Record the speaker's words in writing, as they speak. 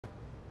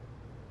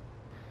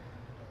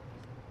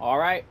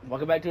Alright,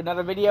 welcome back to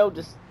another video.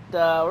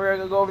 We're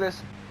gonna go over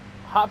this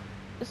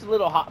is a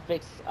little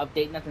hotfix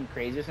update, nothing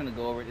crazy. Just gonna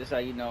go over it just so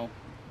you know.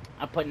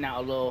 I'm putting out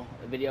a little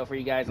video for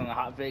you guys on the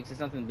hotfix.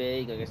 It's nothing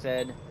big, like I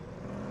said.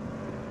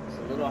 It's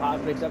a little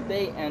hotfix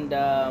update, and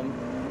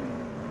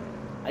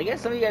I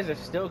guess some of you guys are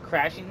still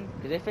crashing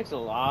because they fixed a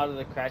lot of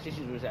the crash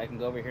issues, which I can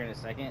go over here in a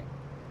second.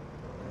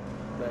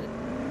 But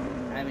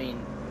I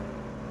mean,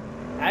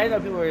 I didn't know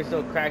people were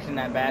still crashing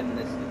that bad in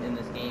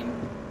this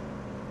game.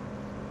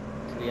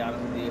 To be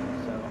honest with you,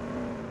 so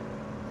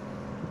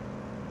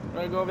we're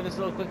gonna go over this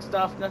little quick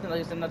stuff. Nothing, like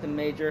I said, nothing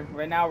major.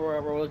 Right now,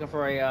 we're looking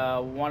for a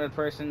wanted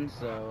person,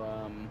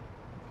 so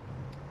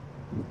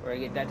we're gonna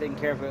get that taken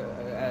care of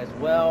as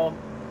well.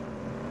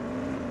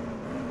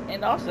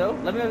 And also,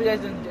 let me know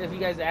if you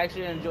guys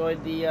actually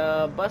enjoyed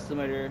the bus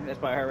limiter. That's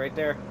probably her right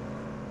there.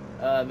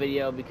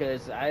 Video,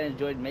 because I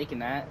enjoyed making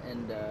that,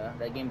 and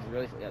that game's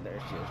really, yeah, there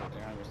she is right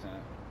there, 100%.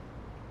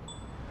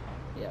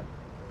 Yeah,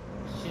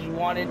 she's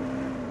wanted,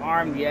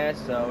 armed, yes.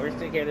 So we're gonna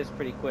take care of this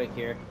pretty quick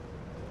here.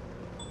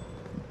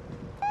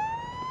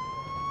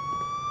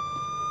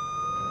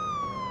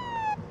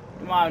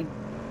 Come on,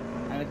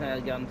 I'm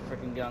gonna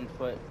get on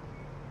foot.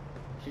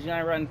 She's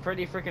gonna run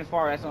pretty freaking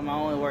far. That's not my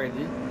only worry. Oh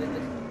my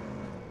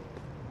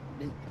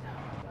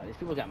God, these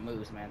people got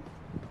moves, man.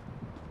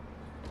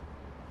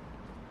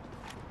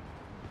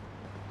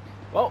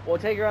 Well, we'll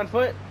take her on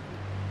foot.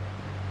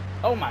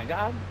 Oh my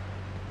God.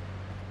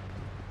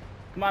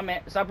 Come on,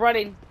 man. Stop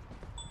running.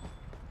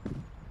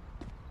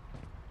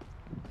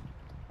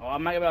 Oh,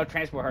 I'm not gonna be able to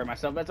transport her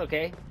myself. That's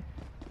okay.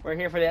 We're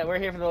here for that. We're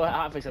here for the little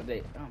hotfix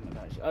update. Oh my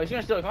gosh. Oh, she's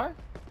gonna steal a car?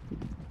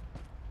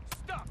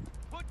 Stop!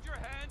 Put your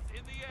hands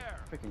in the air.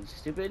 Freaking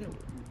stupid.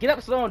 Get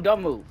up slow and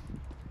don't move.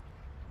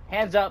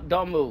 Hands up,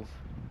 don't move.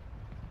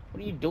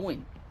 What are you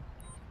doing?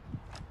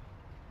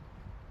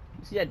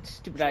 See that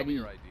stupid Show ID? me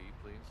your ID,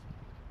 please.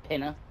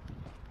 Penna.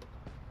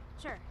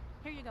 Sure.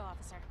 Here you go,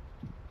 officer.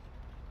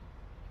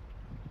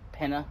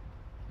 Penna.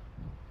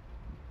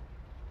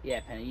 Yeah,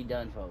 Penna, you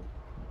done, folks.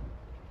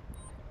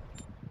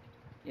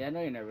 Yeah, I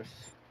know you're nervous.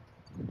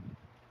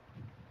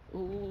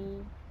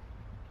 Ooh.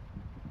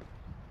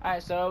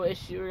 Alright, so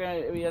we're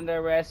gonna be under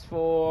arrest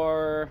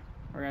for.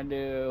 We're gonna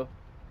do.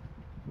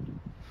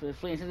 For the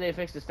fleet, since they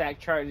fixed the stack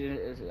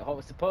charges,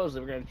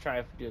 supposedly we're gonna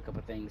try to do a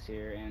couple things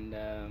here,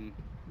 and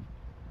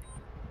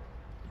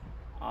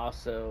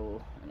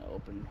also an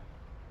open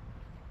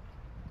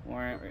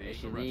warrant or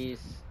issue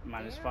these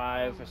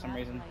 -5 for some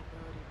reason.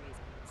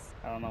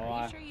 I don't know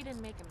why. Are you sure you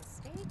didn't make a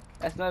mistake?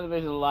 That's not a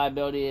reason of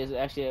liability. Is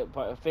actually a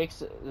part of fix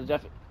the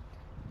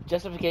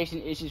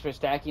justification issues for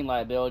stacking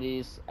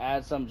liabilities.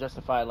 Add some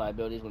justified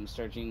liabilities when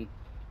searching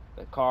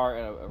the car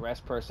and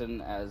arrest person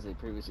as they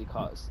previously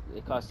caused.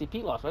 It caused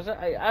CP loss.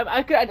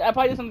 I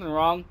probably did something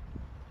wrong.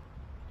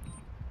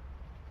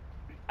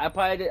 I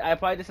probably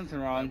did something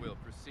wrong. I will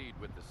proceed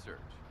with the search.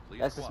 Please.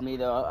 That's just me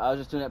though. I was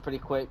just doing that pretty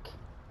quick.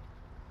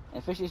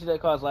 And fish issue that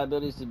caused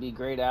liabilities to be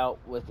grayed out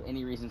with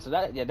any reason. So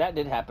that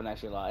did happen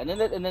actually a lot. And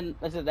then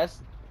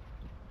that's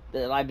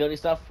the liability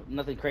stuff.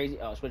 Nothing crazy.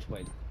 Oh,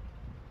 switchblade.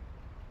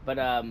 But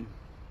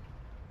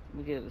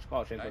we get this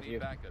call straight with you.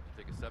 Backup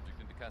to take a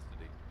subject into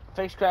custody.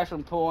 Fix crash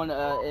when pulling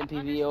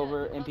MPV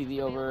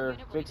over.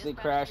 Fix the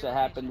crash that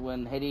happened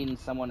when hitting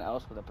someone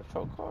else with a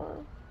patrol car.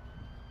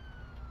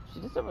 See,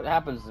 this is what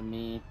happens to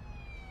me.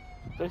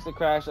 Fix the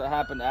crash that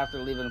happened after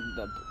leaving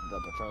the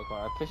patrol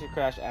car. Fix the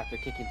crash after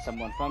kicking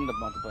someone from the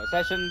multiplayer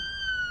session,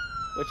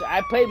 which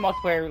I played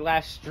multiplayer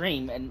last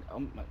stream, and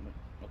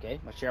okay,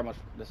 my chair almost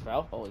just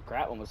fell. Holy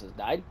crap, almost just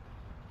died.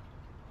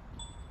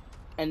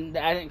 And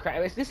I didn't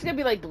crash. This is gonna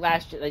be like the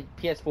last, like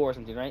PS4 or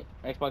something, right?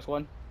 Xbox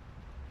One.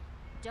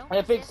 And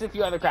I fixed a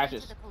few other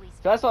crashes. So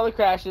that's all the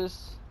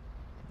crashes.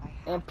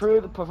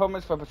 Improve the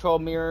performance for patrol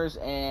mirrors,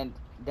 and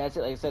that's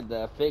it. Like I said,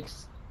 the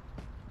fix.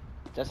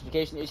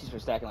 Justification issues for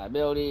stacking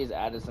liabilities.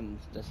 Added some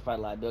justified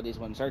liabilities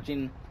when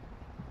searching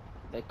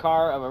the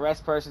car of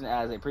arrest person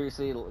as they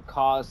previously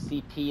caused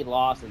CP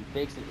loss, and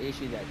fixed an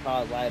issue that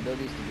caused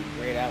liabilities to be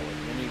grayed out with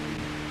any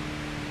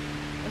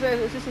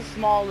reason. It's just a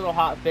small little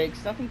hot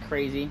fix, nothing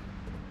crazy.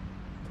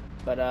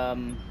 But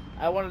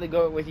I wanted to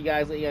go with you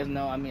guys, let you guys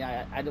know. I mean,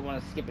 I didn't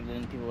want to skip it,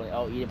 and people were like,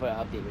 oh, you didn't put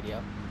an update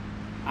video.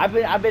 I've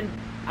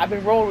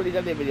been rolling with these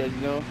update videos,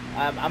 you know.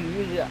 I'm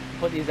usually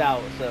put these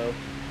out, so.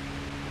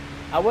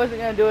 I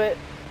wasn't gonna do it,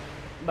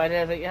 but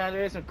I was like, yeah,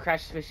 there is some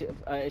crash issues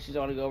I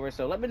want to go over.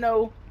 So let me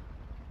know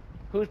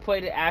who's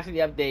played it after the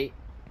update,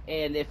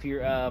 and if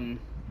you're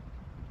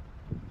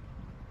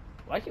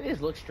why can't they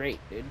just look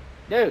straight, dude?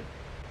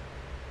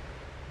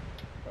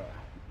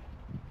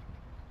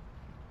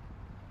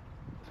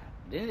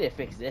 They need to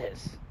fix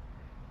this.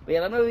 But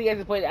yeah, let me know if you guys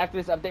have played it after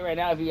this update right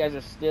now. If you guys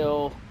are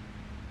still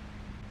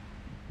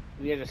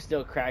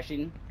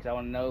crashing, because I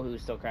want to know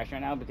who's still crashing right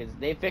now, because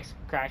they fixed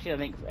crashing.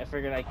 I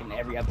figured like in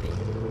every update.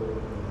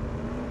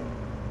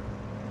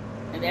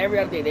 In every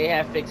update they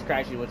have fixed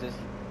crashing, which is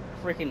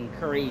freaking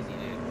crazy,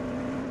 dude.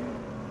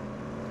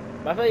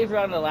 But I feel like if you're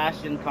on the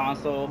last gen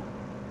console,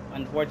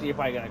 unfortunately you're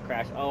probably gonna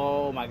crash.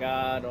 Oh my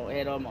God! Don't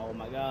hit him! Oh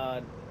my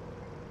God!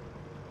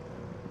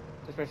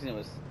 This person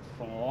was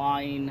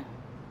flying,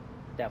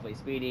 definitely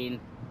speeding.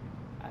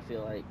 I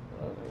feel like,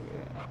 oh,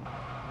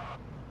 yeah.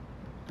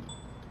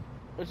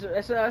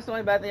 That's the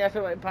only bad thing I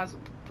feel like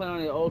playing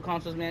on the old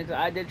consoles, man. Cause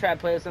I did try to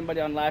play with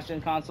somebody on last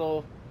gen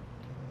console,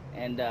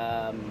 and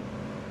the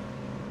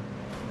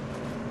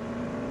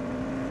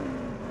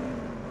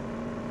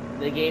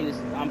game is,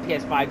 on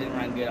PS5 didn't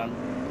run good on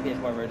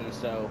PS4 version.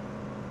 So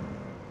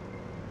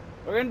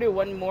we're gonna do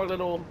one more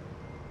little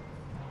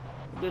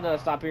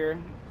stop here.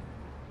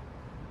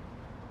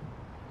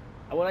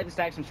 I would like to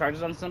stack some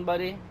charges on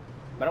somebody,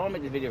 but I don't want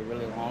to make this video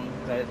really long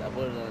because I just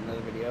uploaded another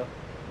video.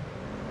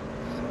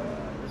 So,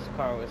 this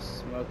car was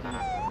smoking.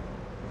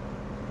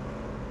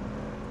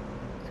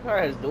 This car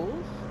has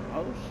duals?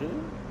 Oh,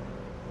 shoot.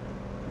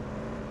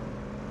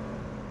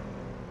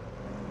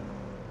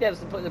 Yeah,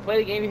 so the play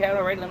the game you have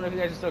already. Let me know if you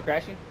guys are still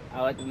crashing.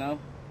 I'd like to know.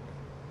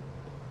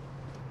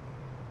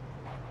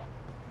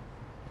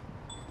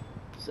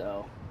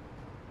 So,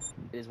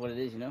 it is what it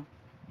is, you know?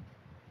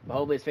 But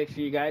hopefully it's fixed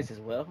for you guys as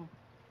well.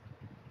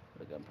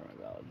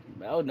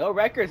 Oh, no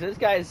records. This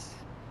guy's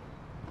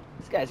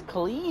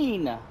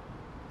clean.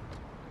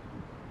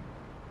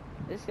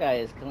 This guy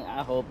is clean.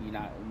 I hope you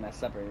not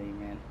mess up or anything,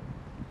 man.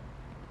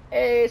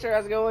 Hey, sir,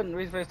 how's it going?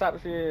 Reason for the stop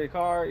is for your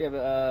car. You have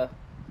a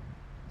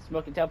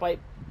smoking tailpipe.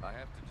 I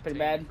have to Pretty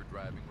detain bad. you for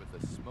driving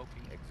with a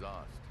smoking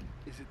exhaust.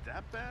 Is it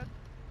that bad?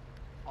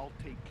 I'll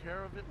take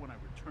care of it when I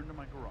return to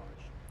my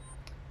garage.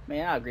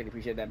 Man, I greatly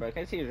appreciate that, bro.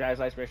 Can I see your driver's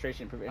license,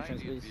 registration, proof of I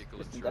insurance, need please? vehicle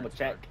Just to insurance double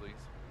check. card, please.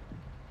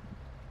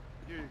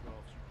 Here you go,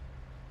 officer.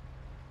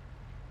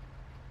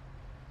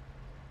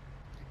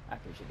 I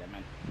appreciate that,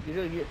 man. You're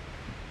really good.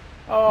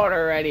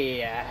 Alrighty,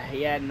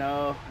 yeah,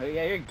 no,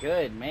 yeah, you're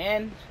good,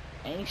 man.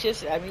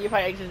 Anxious? I mean, you're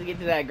probably anxious to get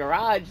to that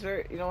garage,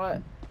 sir. You know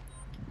what?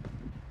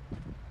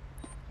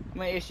 I'm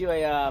gonna issue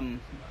a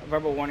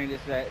verbal warning. Make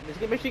sure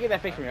you get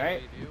that fixed for me, I'm gonna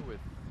right? leave you with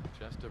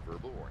just a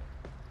verbal warning.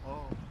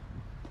 Oh,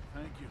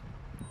 thank you.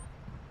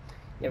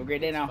 You have a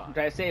great day now. Fine.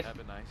 Drive safe. Have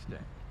a nice day.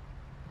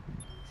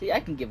 See, I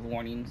can give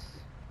warnings.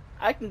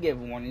 I can give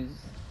warnings.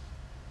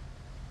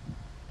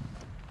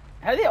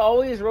 Have they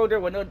always rolled their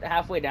window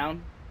halfway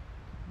down?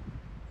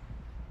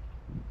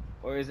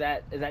 Or is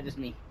that just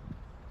me?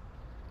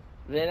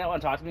 Do they not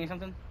want to talk to me or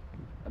something?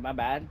 Am I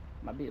bad?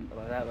 Might be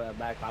I have a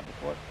bad cop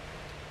before.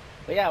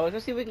 But yeah,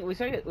 let's see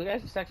if we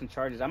got stack some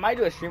charges. I might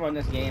do a stream on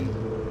this game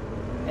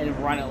and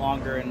run it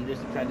longer and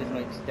just try to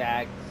like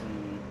stacks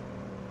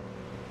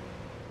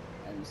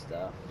and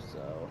stuff.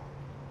 So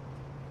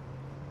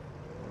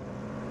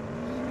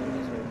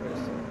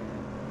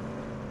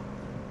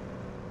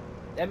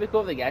that'd be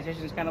cool if the gas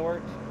stations kind of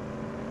worked.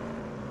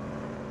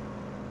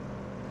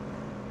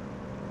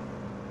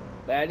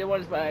 But I did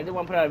want to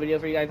put out a video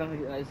for you guys.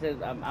 I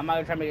said I'm not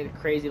gonna try to make it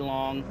crazy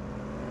long.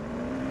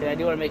 Cause I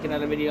do want to make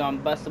another video on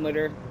Bus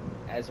Simulator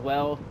as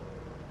well,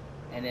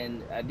 and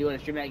then I do want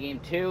to stream that game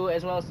too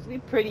as well. So it's gonna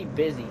be pretty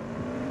busy.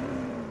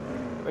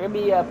 We're gonna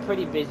be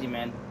pretty busy,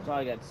 man. That's all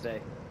I got to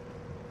say.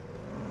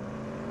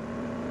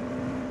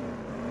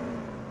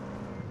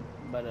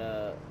 But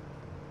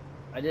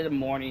I did a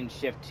morning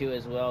shift too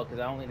as well because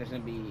I don't think there's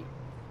gonna be.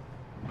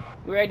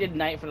 We already did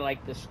night for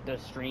like the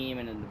stream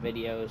and then the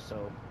videos,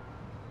 so.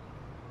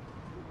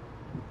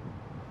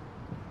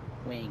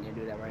 We ain't gonna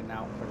do that right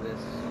now for this.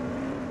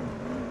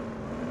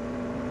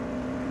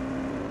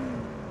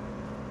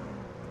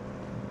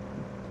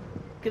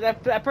 Because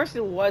that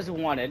person was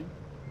wanted.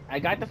 I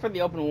got them for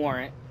the open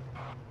warrant.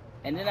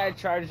 And then I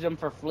charged them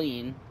for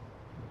fleeing.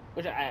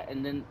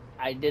 And then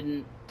I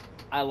didn't.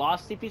 I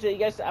lost CP. So you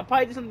guys, I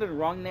probably did something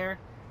wrong there.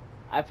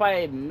 I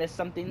probably missed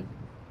something.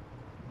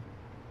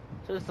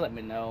 So just let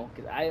me know.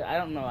 Because I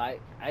don't know.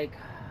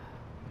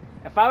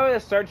 If I would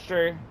have searched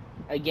her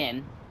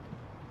again.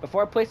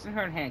 Before placing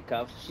her in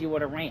handcuffs, she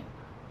would have ran.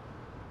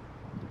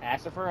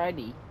 Asked her for her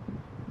ID.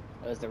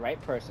 It was the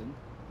right person.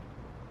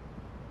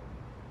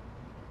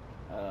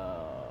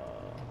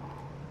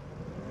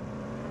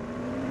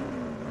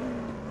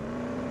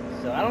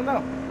 So I don't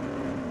know.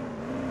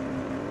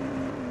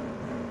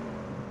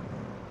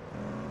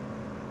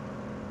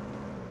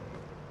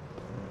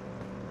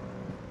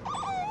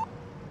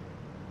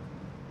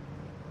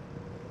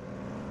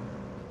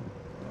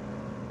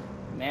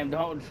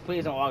 Ma'am,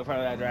 please don't walk in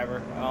front of that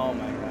driver. Oh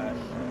my gosh.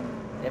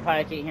 They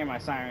probably can't hear my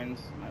sirens.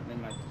 Alright, but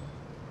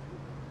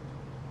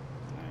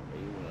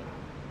you wanna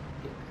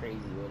get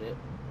crazy with it.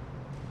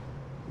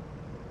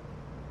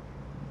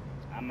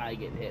 I might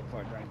get hit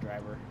for a drunk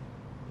driver.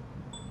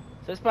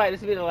 So this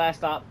will be the last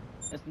stop.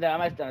 I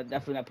might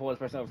definitely not pull this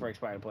person over for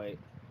expired plate.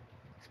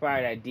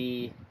 Expired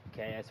ID.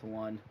 Okay, that's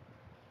one.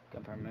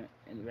 Gun permit.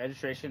 And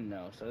registration,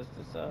 no. So it's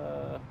just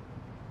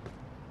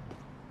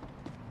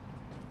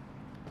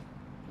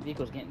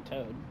vehicle's getting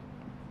towed.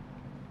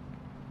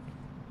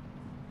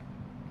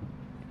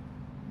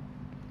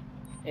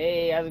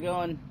 Hey, how's it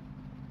going?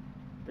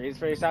 Reason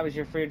for your stop is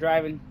you're free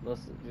driving.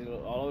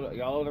 You're all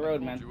over the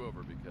road, man. I pulled you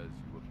over because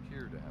you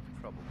appear to have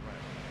trouble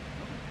driving.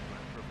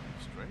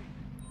 Perfectly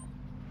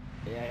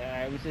straight.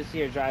 Yeah, I was just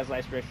here. Driver's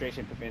license,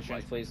 registration, proof of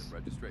insurance, please. License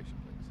and registration,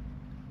 please.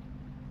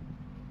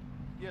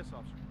 Yes,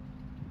 officer.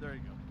 There you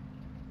go.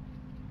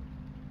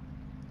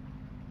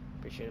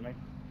 Appreciate it, man.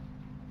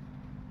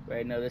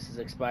 Right, no, this is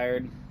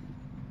expired.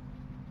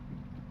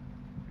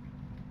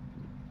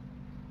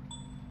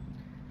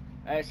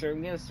 Alright, sir,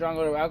 I'm getting a strong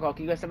odor of alcohol.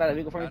 Can you guys step out of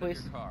the vehicle for me, Out of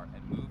please? your car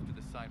and move to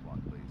the sidewalk,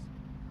 please.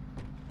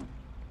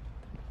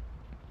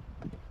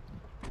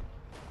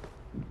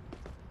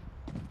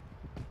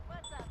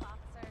 What's up,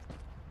 officer?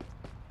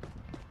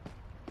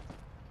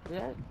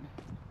 Yeah.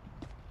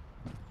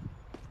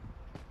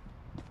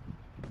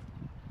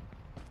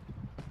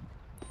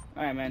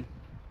 Alright, man.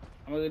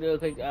 I'm gonna do a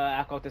quick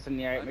alcohol test in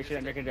the area. Make sure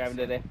I'm drinking and driving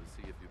today. To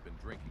see if you've been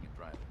drinking and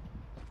driving.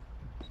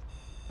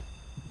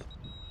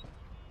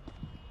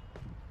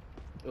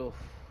 Oof.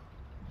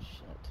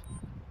 Shit.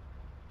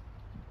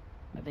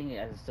 I think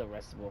it's still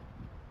restable.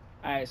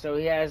 Alright, so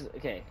he has...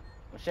 Okay.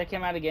 We'll check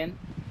him out again.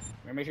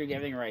 We're gonna make sure we get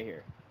everything right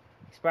here.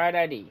 Expired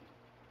ID.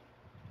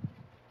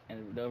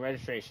 And the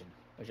registration.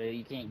 Which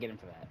you can't get him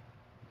for that.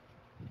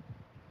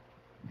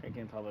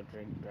 Drinking in public,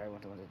 drive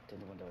windows.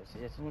 Does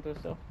he have some windows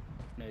still?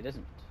 No, he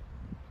doesn't.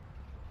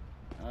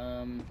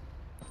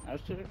 I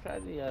was gonna try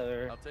the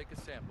other. I'll take a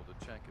sample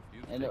to check if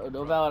you. And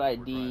no valid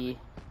ID.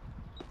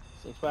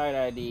 It's expired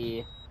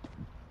ID.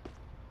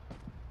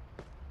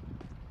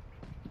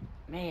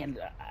 Man,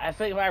 I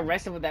feel like if I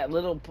arrest him with that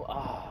little,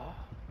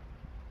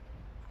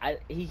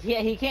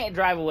 he can't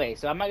drive away.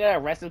 So I'm not gonna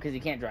arrest him because he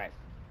can't drive.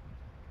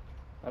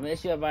 I'm gonna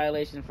issue a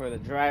violation for the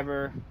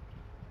driver.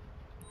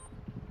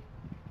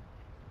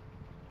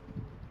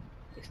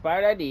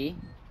 Expired ID.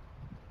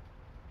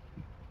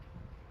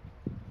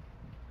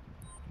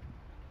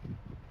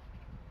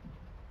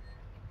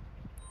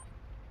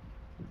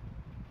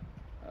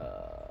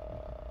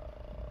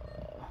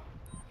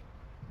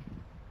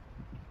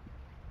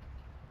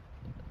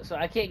 So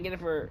I can't get it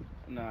for...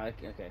 No,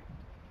 okay.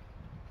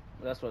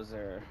 What else was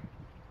there?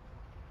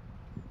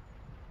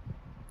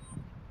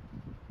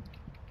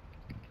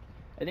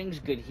 I think it's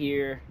good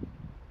here.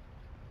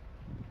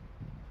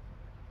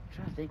 I'm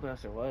trying to think what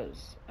else there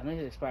was. I think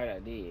it's expired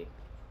ID.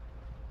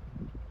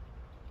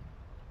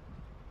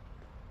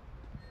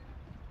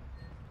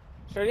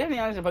 Sir, do you have any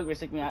honest to poke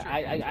stick me?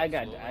 I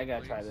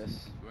gotta try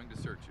this. I'm going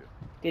to search you.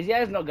 Cause he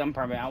has no gun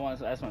permit. I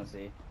just want to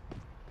see.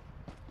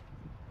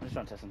 I'm just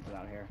trying to test something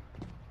out here.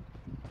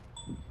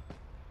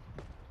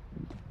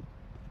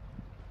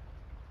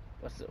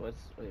 Wait,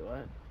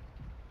 what?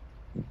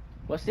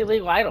 What's the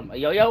illegal item? A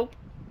yo-yo?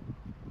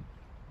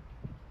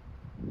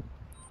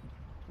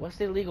 What's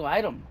the illegal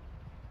item?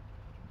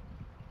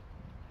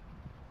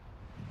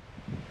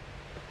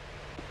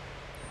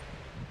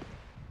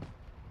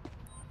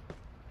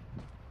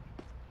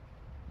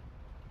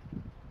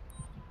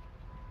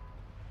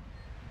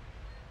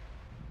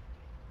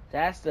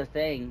 That's the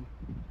thing.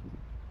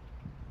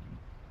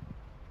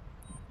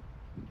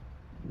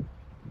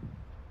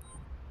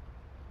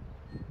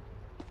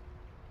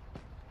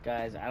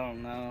 Guys, I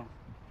don't know.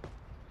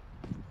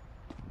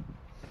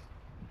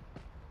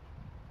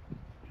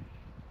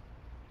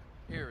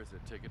 Here is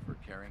a ticket for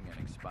carrying an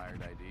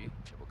expired ID. It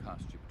will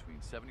cost you between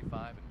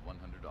 $75 and $100.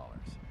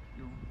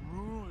 You're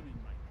ruining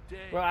my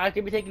day. Well, I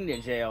could be taken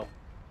to jail.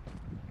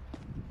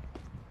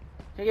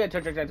 Can you get a tow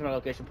truck down to my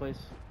location, please?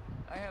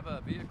 I have a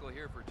vehicle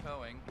here for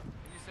towing. Can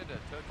you send a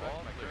tow truck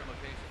to my current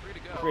location? Free to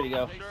go. Free to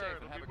go. Stay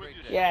safe and have a great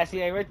day. Yeah,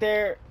 see, like, right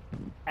there.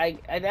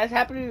 That's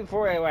happened to me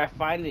before where I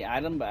find the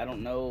item, but I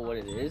don't know what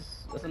it is.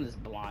 This one is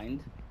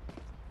blind.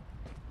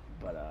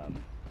 But,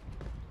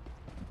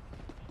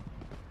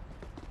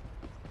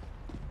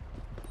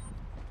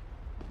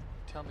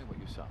 Tell me what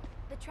you saw.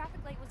 The traffic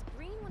light was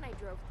green when I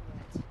drove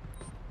through it.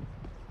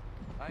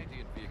 ID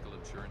and vehicle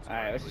insurance.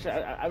 Alright,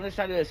 I'm just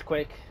trying to do this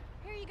quick.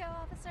 Here you go,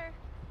 officer.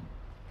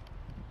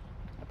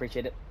 I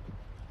appreciate it.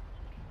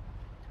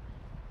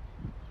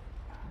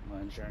 No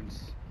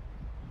insurance.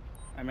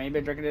 I mean, you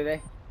been drinking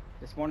today?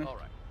 This morning? All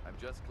right. I'm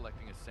just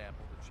collecting a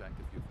sample to check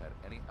if you've had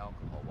any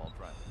alcohol while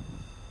driving.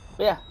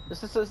 But yeah,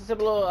 this is a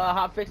simple little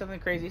hot fix, nothing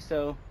crazy,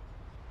 so.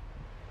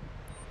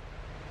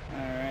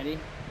 Alrighty.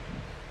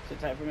 Sit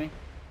tight for me.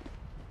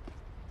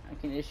 I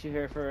can issue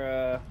here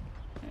for,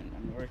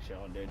 I'm work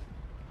chilling, dude.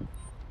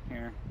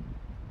 Here.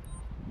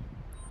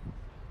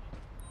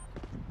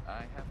 I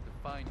have to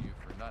fine you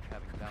for not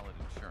having valid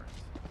insurance.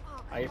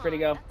 Oh, Are you free to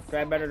go?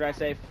 Drive better, drive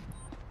safe.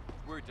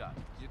 We're done.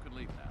 You can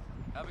leave now.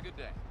 Have a good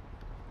day.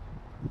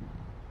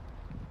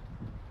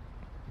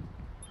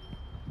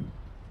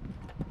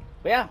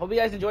 But yeah, hope you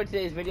guys enjoyed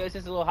today's video. It's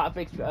just a little hot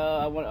fix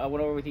I went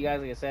over with you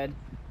guys, like I said.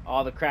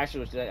 All the crashes,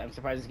 which I'm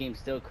surprised this game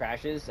still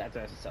crashes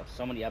after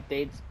so many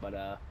updates.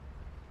 But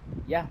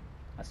yeah,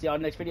 I'll see y'all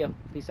in the next video.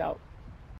 Peace out.